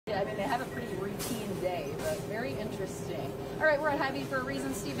Yeah, I mean, they have a pretty routine day, but very interesting. All right, we're at Hy-Vee for a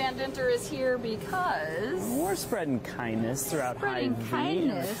reason. Steve Van Dinter is here because... We're spreading kindness throughout Hy-Vee in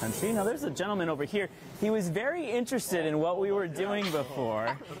the country. Now, there's a gentleman over here. He was very interested in what we were doing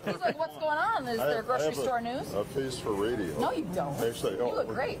before. He's like, what's going on? Is there grocery store news? A face for radio. No, you don't. Actually, I don't. You look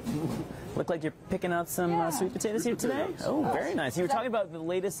great. Look like you're picking out some sweet potatoes here today? Oh, very nice. You were talking about the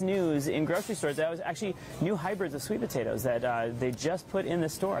latest news in grocery stores. That was actually new hybrids of sweet potatoes that they just put in the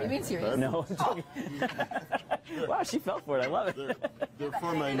store. Are you being serious? No, I'm joking. Wow, she fell for it. I love it. They're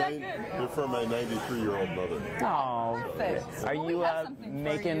for my 93-year-old mother. Oh, perfect. Are you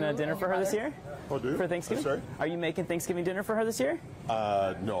making dinner for her this year? Oh, do you? For Thanksgiving? Sorry? Are you making Thanksgiving dinner for her this year?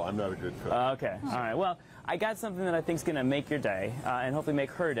 No, I'm not a good cook. Okay. All right. Well, I got something that I think is going to make your day and hopefully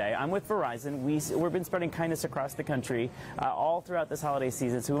make her day. I'm with Verizon. We've been spreading kindness across the country all throughout this holiday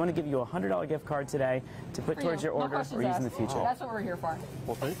season. So we want to give you a $100 gift card today to put towards your order or use in the future. That's what we're here for.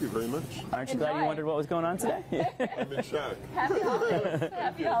 Well, thank you very much. Aren't you glad you wondered what was going on today? I'm in shock. Happy holidays.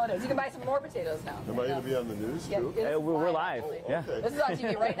 Happy holidays. You can buy some more potatoes now. Am I going to be on the news, too? We're live. Yeah. Okay. This is on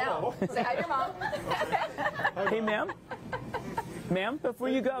TV right now. Say hi to your mom. Hey, ma'am. Ma'am, before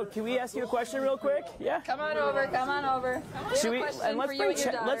you go, can we ask you a question real quick? Yeah. Come on over. Come on over. Should we? And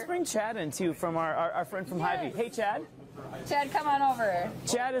let's bring Chad in too, from our friend from Hy-Vee. Hey, Chad. Chad, come on over.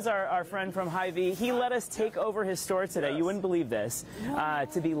 Chad is our friend from Hy-Vee. He let us take over his store today. You wouldn't believe this.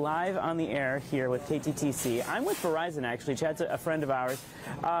 To be live on the air here with KTTC. I'm with Verizon, actually. Chad's a friend of ours.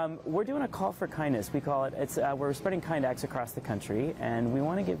 We're doing a call for kindness. We call it. We're spreading kind acts across the country, and we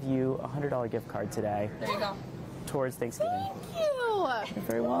want to give you a $100 gift card today. There you go. Towards Thanksgiving. Thank you. You're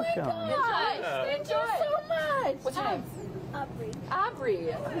very welcome. Thank you so much. What's your name? Aubrey.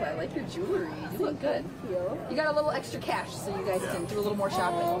 Aubrey. Oh, I like your jewelry. You look good. You got a little extra cash so you guys can do a little more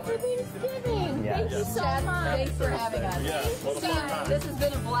shopping. Oh, for Thanksgiving. Yeah. Thank you so Chad, much. thanks for having us. Steve, this has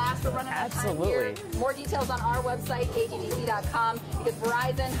been a blast. We're running out of time here. More details on our website, ktdc.com, because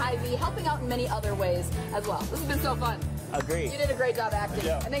Verizon, Hy-Vee, helping out in many other ways as well. This has been so fun. Agreed. You did a great job acting.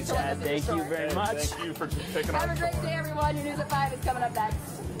 Yeah. And thanks for letting us in your Thank you story. very much. Thank you for taking Have a great day, everyone. Your News at 5 is coming up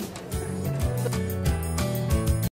next.